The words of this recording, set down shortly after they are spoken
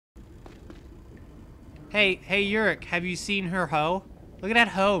Hey, Yurik, have you seen her hoe? Look at that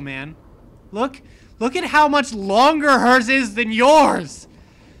hoe, man. Look at how much longer hers is than yours.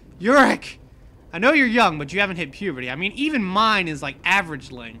 Yurik, I know you're young, but you haven't hit puberty. I mean, even mine is like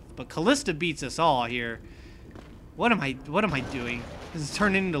average length, but Callista beats us all here. What am I doing? This is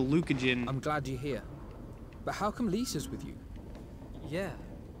turning into Lucagen. I'm glad you're here. But how come Lisa's with you? Yeah.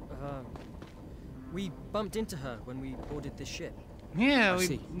 We bumped into her when we boarded this ship. Yeah, I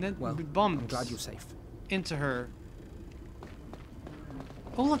see. Well, we bumped I'm glad you're safe. into her.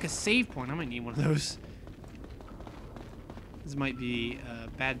 Oh, look, a save point. I might need one of those. This might be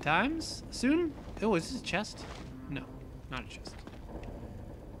bad times soon. Oh, is this a chest? No, not a chest.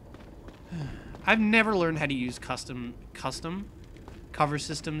 I've never learned how to use custom cover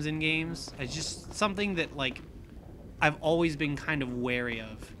systems in games. It's just something that, like, I've always been kind of wary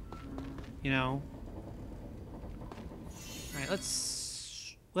of. You know? Alright,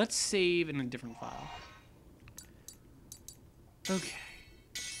 let's save in a different file. Okay.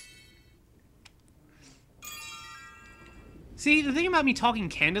 See, the thing about me talking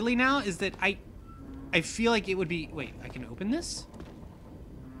candidly now is that I feel like it would be... Wait, I can open this?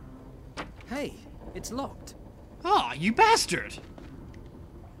 Hey, it's locked. Oh, you bastard!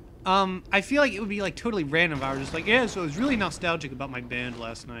 I feel like it would be like totally random if I was just like, yeah, so I was really nostalgic about my band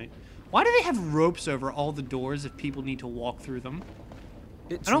last night. Why do they have ropes over all the doors if people need to walk through them?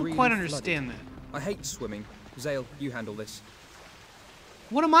 It's I don't really quite flooded. understand that. I hate swimming. Zale, you handle this.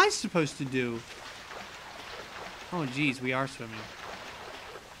 What am I supposed to do? Oh, geez, we are swimming.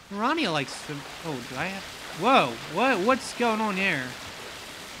 Rania likes swim. Oh, do I have... Whoa, what's going on here?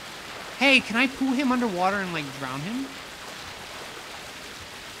 Hey, can I pull him underwater and, like, drown him?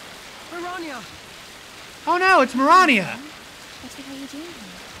 Mirania! Oh, no, it's Mirania! What are you doing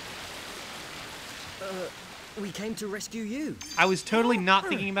here? We came to rescue you. I was totally not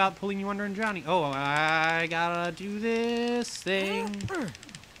thinking about pulling you under and drowning. Oh, I gotta do this thing. How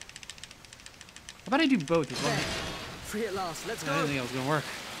about I do both as well? Free at last. Let's I go. didn't think it was gonna work.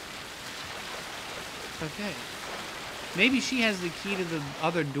 Okay. Maybe she has the key to the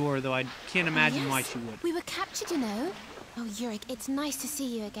other door, though I can't imagine why she would. We were captured, you know. Oh, Yurik, it's nice to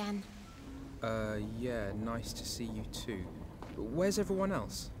see you again. Yeah, nice to see you too. But where's everyone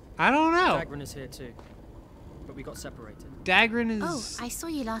else? I don't know. Dagran is here too, but we got separated. Dagran is... Oh, I saw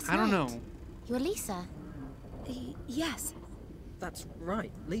you last night. I don't know. You're Lisa. Yes. That's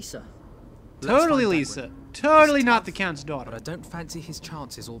right, Lisa. Totally Let's find Lisa. Dagran. Totally He's not tough, the Count's But daughter. I don't fancy his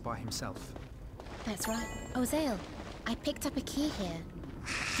chances all by himself. That's right. Oh, Zale, I picked up a key here.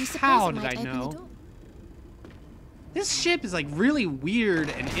 Do you suppose How it did might I open know? the door? This ship is like really weird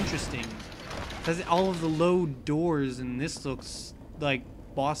and interesting. Has all of the low doors, and this looks like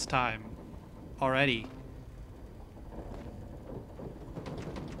boss time already.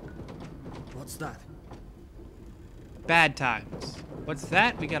 What's that? Bad times. What's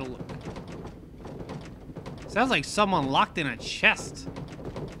that? We gotta look. Sounds like someone locked in a chest.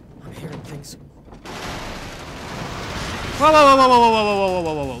 I'm hearing things. Whoa, whoa, whoa, whoa, whoa, whoa, whoa,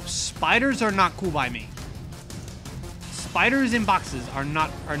 whoa, whoa, whoa. Spiders are not cool by me. Spiders in boxes are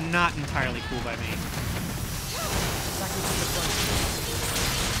not entirely cool by me. Attacking from the front.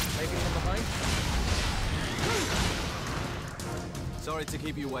 Maybe from behind? Sorry to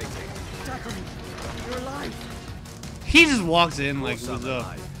keep you waiting. Dagran, you're alive. He just walks in like, What's what's up, up?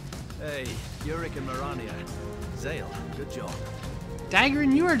 alive? Hey, Yurik and Mirania. Zale, good job.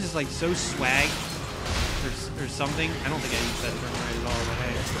 Dagran, you are just like so swag. Or something. I don't think I used that term right at all, but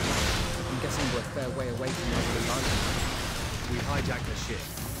hey. I'm guessing we're a fair way away from the island. We hijacked the ship.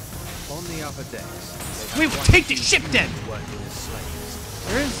 On the upper decks. We will take the ship then! Working as slaves.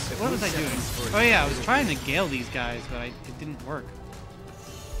 There is... What was I doing? Oh yeah, I was trying to gale these guys, but it didn't work.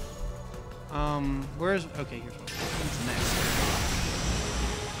 Where's... Okay, here's one. What's next?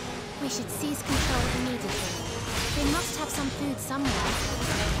 We should seize control immediately. They must have some food somewhere.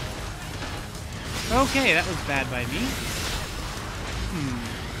 Okay, that was bad by me.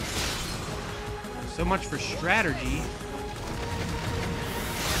 So much for strategy.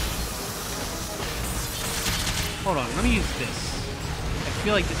 Hold on, let me use this. I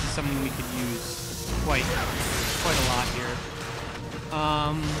feel like this is something we could use quite a lot here.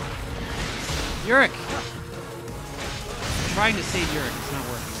 Yurik! I'm trying to save Yurik, it's not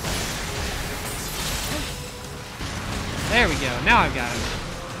working. There we go, now I've got him.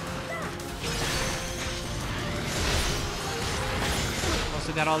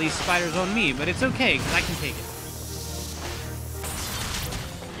 Also got all these spiders on me, but it's okay, because I can take it.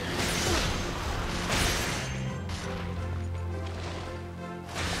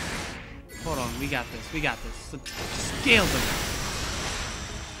 Hold on, we got this, Let's scale them.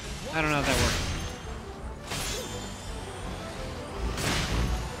 I don't know if that works.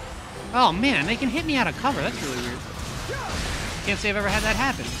 Oh man, they can hit me out of cover. That's really weird. Can't say I've ever had that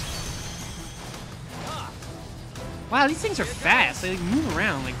happen. Wow, these things are fast. They like, move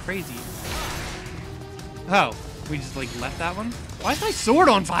around like crazy. Oh, we just like left that one? Why is my sword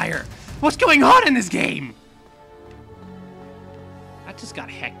on fire? What's going on in this game? That just got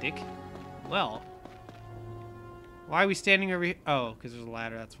hectic. Well. Why are we standing over here? Oh, because there's a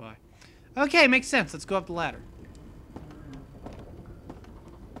ladder, that's why. Okay, makes sense. Let's go up the ladder.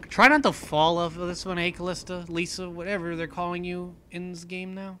 Try not to fall off of this one, eh, Callista, Lisa, whatever they're calling you in this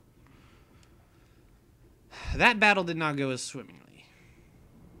game now. That battle did not go as swimmingly.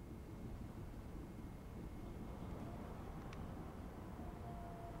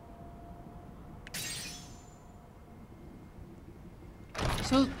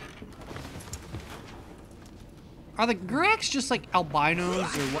 So, are the Guraks just like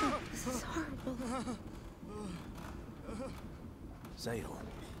albinos or what? This is horrible. Zale,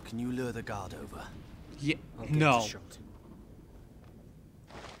 can you lure the guard over? Yeah, I'll give it a no. shot.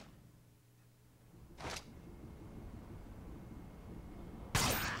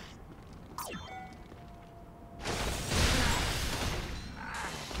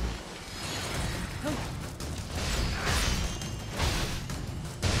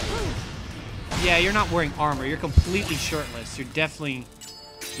 Yeah, you're not wearing armor. You're completely shirtless. You're definitely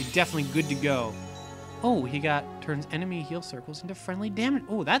good to go. Oh, he turns enemy heal circles into friendly damage.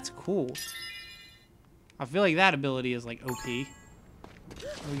 Oh, that's cool. I feel like that ability is like OP. What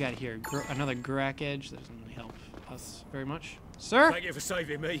do we got here? Another Gurak edge. That doesn't really help us very much. Sir? Thank you for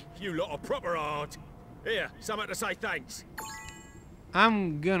saving me. You lot are proper hard. Here, something to say thanks.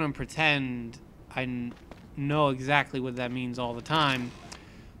 I'm gonna pretend I know exactly what that means all the time.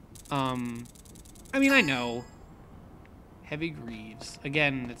 I mean, I know. Heavy greaves.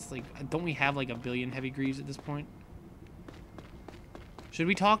 Again, it's like, don't we have like a billion heavy greaves at this point? Should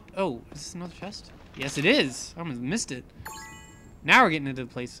we talk? Oh, is this another chest? Yes, it is. I almost missed it. Now we're getting into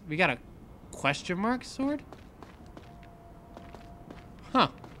the place. We got a question mark sword? Huh.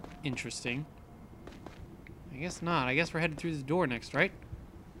 Interesting. I guess not. I guess we're headed through this door next, right?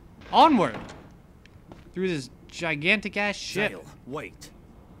 Onward! Through this gigantic ass ship. Zale, wait.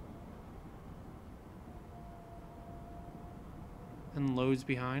 And loads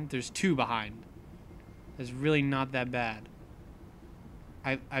behind. There's two behind. That's really not that bad.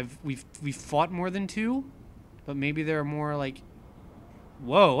 We've fought more than two, but maybe there are more like.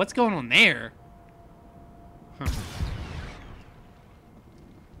 Whoa, what's going on there? Huh.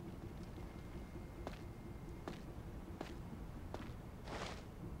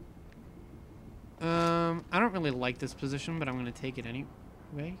 I don't really like this position, but I'm gonna take it anyway.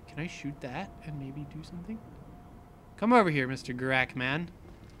 Can I shoot that and maybe do something? Come over here, Mr. Gurak man.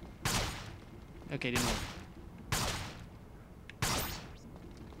 Okay, didn't work.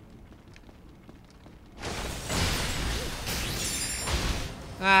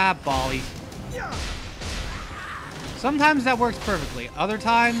 Ah, Bolly. Sometimes that works perfectly. Other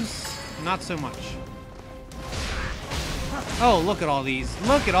times, not so much. Oh, look at all these.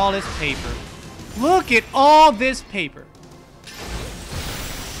 Look at all this paper. Look at all this paper.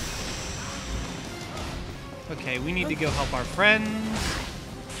 Okay, we need to go help our friends.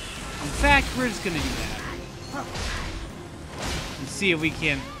 In fact, we're just gonna do that. And see if we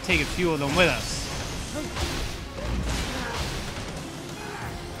can take a few of them with us.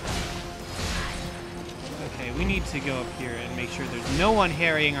 Okay, we need to go up here and make sure there's no one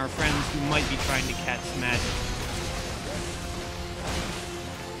harrying our friends who might be trying to catch magic.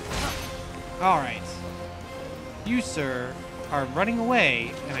 Alright. You, sir, are running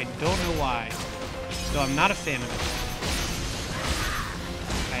away, and I don't know why. So I'm not a fan of it.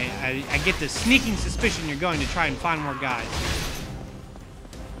 I get the sneaking suspicion you're going to try and find more guys.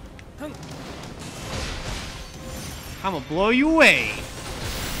 I'm gonna blow you away.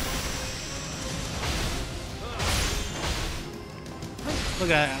 Look at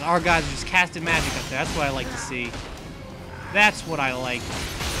that. Our guys are just casting magic up there. That's what I like to see. That's what I like.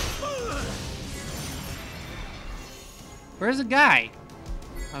 Where's the guy?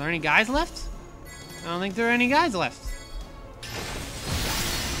 Are there any guys left? I don't think there are any guys left.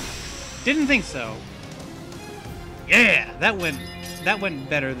 Didn't think so. Yeah, that went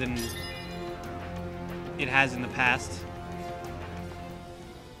better than it has in the past.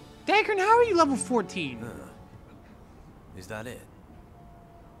 Dagrin, how are you level 14? Is that it?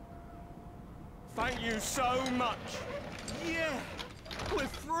 Thank you so much. Yeah, we're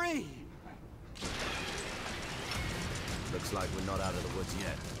free. Looks like we're not out of the woods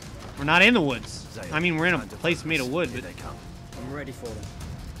yet. We're not in the woods. Zale, I mean, we're in a time to place focus. made of wood, Here but they come. I'm ready for them.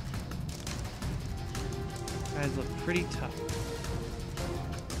 guys look pretty tough.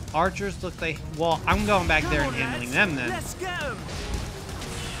 archers look like... Well, I'm going back there and handling them then. Let's go.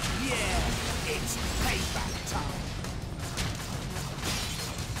 Yeah, it's payback time.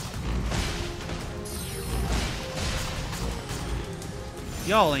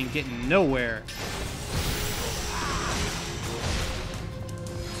 Y'all ain't getting nowhere.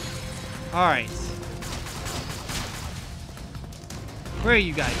 Alright. What are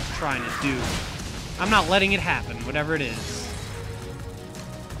you guys trying to do? I'm not letting it happen, whatever it is.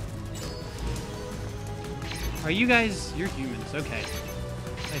 Are you guys... You're humans, okay.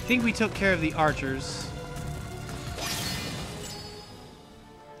 I think we took care of the archers.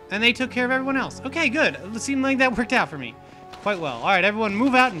 And they took care of everyone else. Okay, good. It seemed like that worked out for me. Quite well. Alright, everyone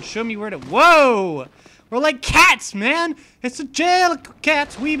move out and show me where to... Whoa! We're like cats, man! It's a Jellicle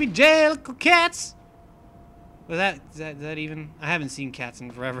cats! We be Jellicle cats! Was that even... I haven't seen cats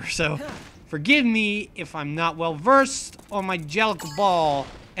in forever, so... Forgive me if I'm not well versed on my Jellicle ball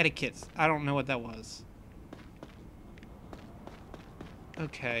etiquette. I don't know what that was.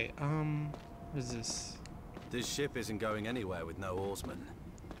 Okay, what is this? This ship isn't going anywhere with no oarsmen.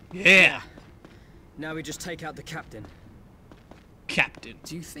 Yeah! Now we just take out the captain. Captain.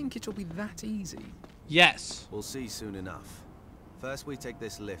 Do you think it'll be that easy? Yes. We'll see soon enough. First we take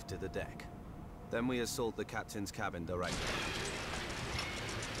this lift to the deck. Then we assault the captain's cabin directly.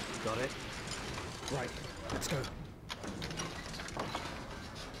 Got it? Right, let's go.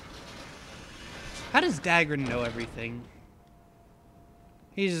 How does Dagrin know everything?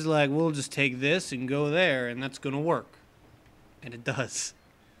 He's just like, we'll just take this and go there, and that's gonna work. And it does.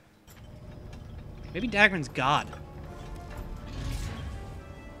 Maybe Dagrin's God.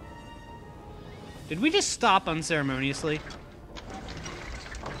 Did we just stop unceremoniously?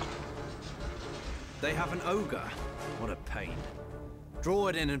 They have an ogre. What a pain. Draw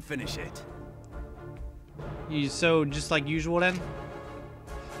it in and finish it. So, just like usual then?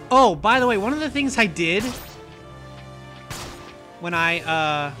 Oh, by the way, one of the things I did when I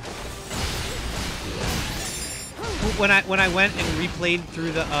went and replayed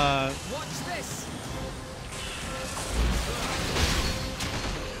through the Watch this.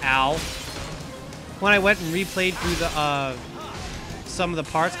 Ow. When I went and replayed through the some of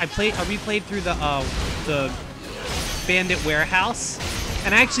the parts, I replayed through the bandit warehouse,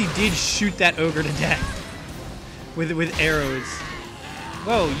 and I actually did shoot that ogre to death with arrows.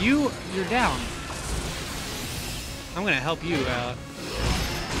 Whoa, you're down. I'm gonna help you out.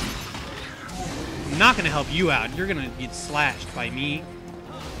 I'm not gonna help you out. You're gonna get slashed by me,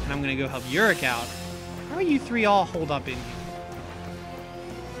 and I'm gonna go help Yurik out. How are you three all holed up in here?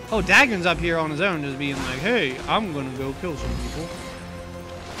 Oh, Dagrin's up here on his own, just being like, hey, I'm gonna go kill some people.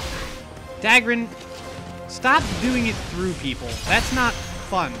 Dagrin, stop doing it through people. That's not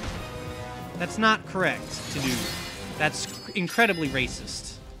fun. That's not correct to do. That's incredibly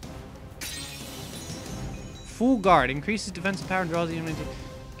racist. Full guard increases defensive power and draws the enemy.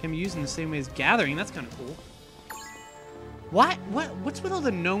 Can be used in the same way as gathering. That's kind of cool. What's with all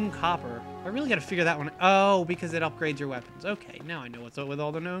the known copper? I really got to figure that one out. Oh, because it upgrades your weapons. Okay, now I know what's up with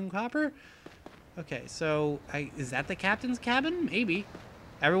all the known copper. Okay, so is that the captain's cabin? Maybe.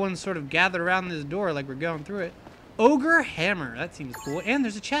 Everyone's sort of gathered around this door like we're going through it. Ogre hammer. That seems cool. And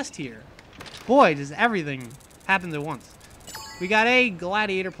there's a chest here. Boy, does everything happen at once. We got a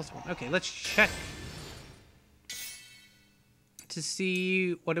gladiator +1. Okay, let's check to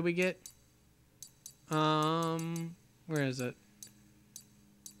see, what did we get? Where is it?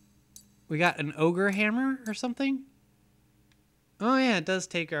 We got an ogre hammer or something? Oh yeah, it does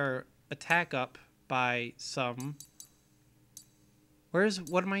take our attack up by some.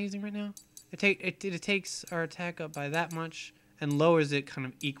 What am I using right now? It takes our attack up by that much and lowers it kind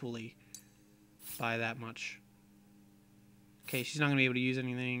of equally by that much. Okay, she's not gonna be able to use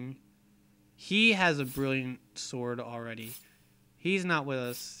anything. He has a brilliant sword already. He's not with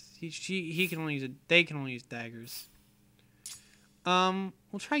us. He can only use it. They can only use daggers.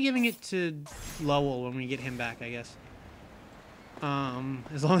 We'll try giving it to Lowell when we get him back, I guess.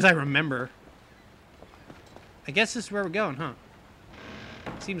 As long as I remember. I guess this is where we're going, huh?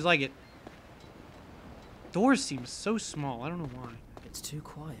 Seems like it. Doors seem so small. I don't know why. It's too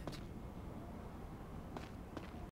quiet.